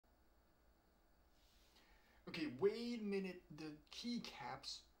Okay, wait a minute. The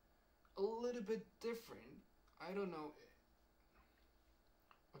keycap's a little bit different. I don't know.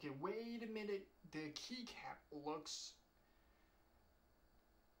 Okay, wait a minute. The keycap looks.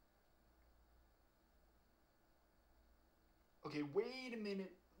 Okay, wait a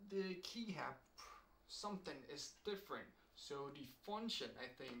minute. The keycap, something is different. So the function, I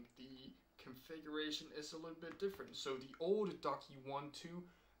think the configuration is a little bit different. So the old Ducky 1.2,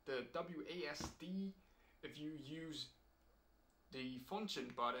 the WASD, if you use the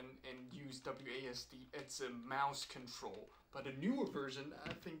function button and use WASD, it's a mouse control. But the newer version,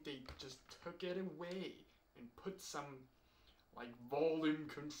 I think they just took it away and put some like volume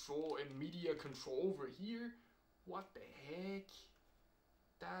control and media control over here. What the heck?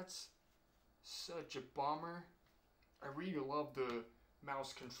 That's such a bummer. I really love the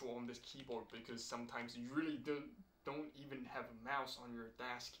mouse control on this keyboard because sometimes you really don't even have a mouse on your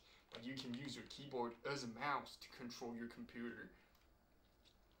desk, but you can use your keyboard as a mouse to control your computer.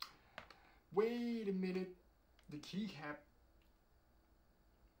 Wait a minute, the keycap.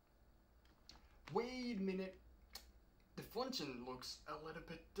 Wait a minute, the function looks a little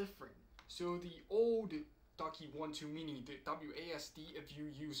bit different. So the old Ducky 1.2 Mini, the WASD, if you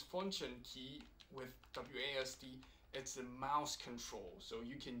use function key with WASD, it's a mouse control. So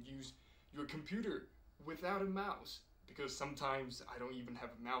you can use your computer without a mouse because sometimes I don't even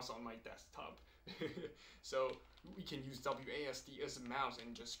have a mouse on my desktop. So we can use WASD as a mouse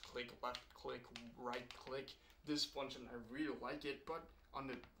and just click left click, right click. This function, I really like it, but on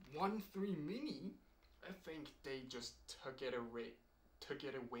the 1.3 Mini, I think they just took it away.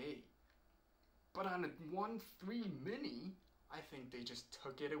 But on the 1.3 Mini, I think they just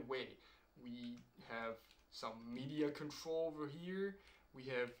took it away. We have some media control over here. We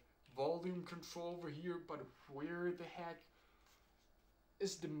have volume control over here, but where the heck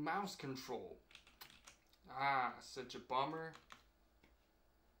is the mouse control? Ah, such a bummer.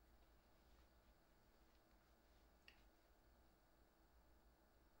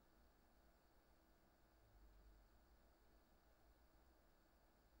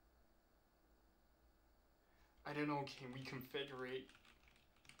 I don't know, can we configure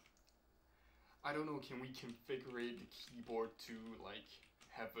the keyboard to like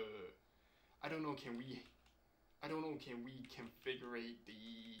have a can we configure the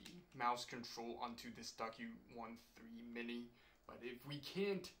mouse control onto this Ducky 1.3 Mini? But if we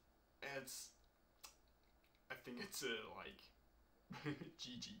can't, I think it's a like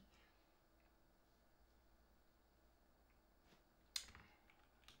GG.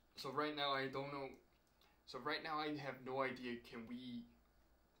 So right now I don't know. So right now I have no idea. Can we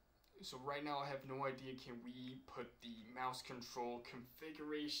put the mouse control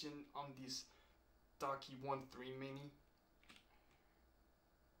configuration on this Ducky 1.3 Mini?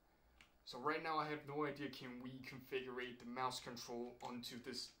 So right now I have no idea, can we configure the mouse control onto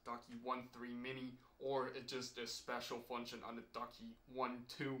this Ducky 1.3 Mini, or it's just a special function on the Ducky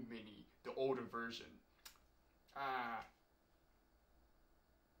 1.2 Mini, the older version? Ah.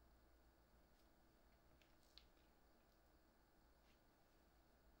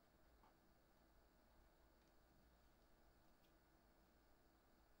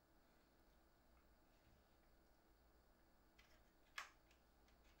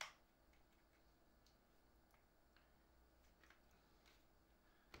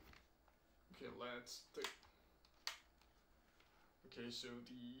 Okay, okay, so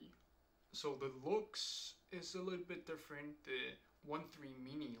the looks is a little bit different. The 1.3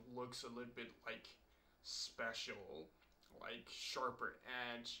 Mini looks a little bit like special, like sharper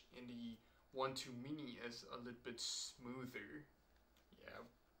edge, and the 1.2 Mini is a little bit smoother. Yeah.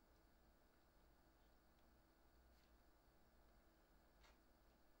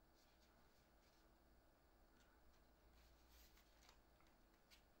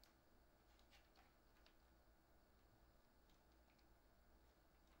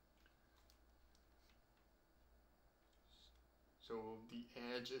 So the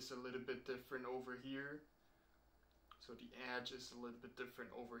edge is a little bit different over here. The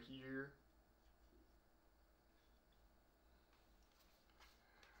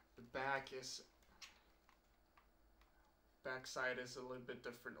back side is a little bit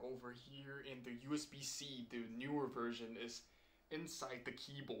different over here, and the USB-C, the newer version, is inside the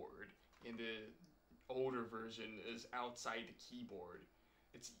keyboard, and the older version is outside the keyboard.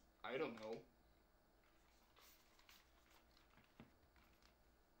 I don't know.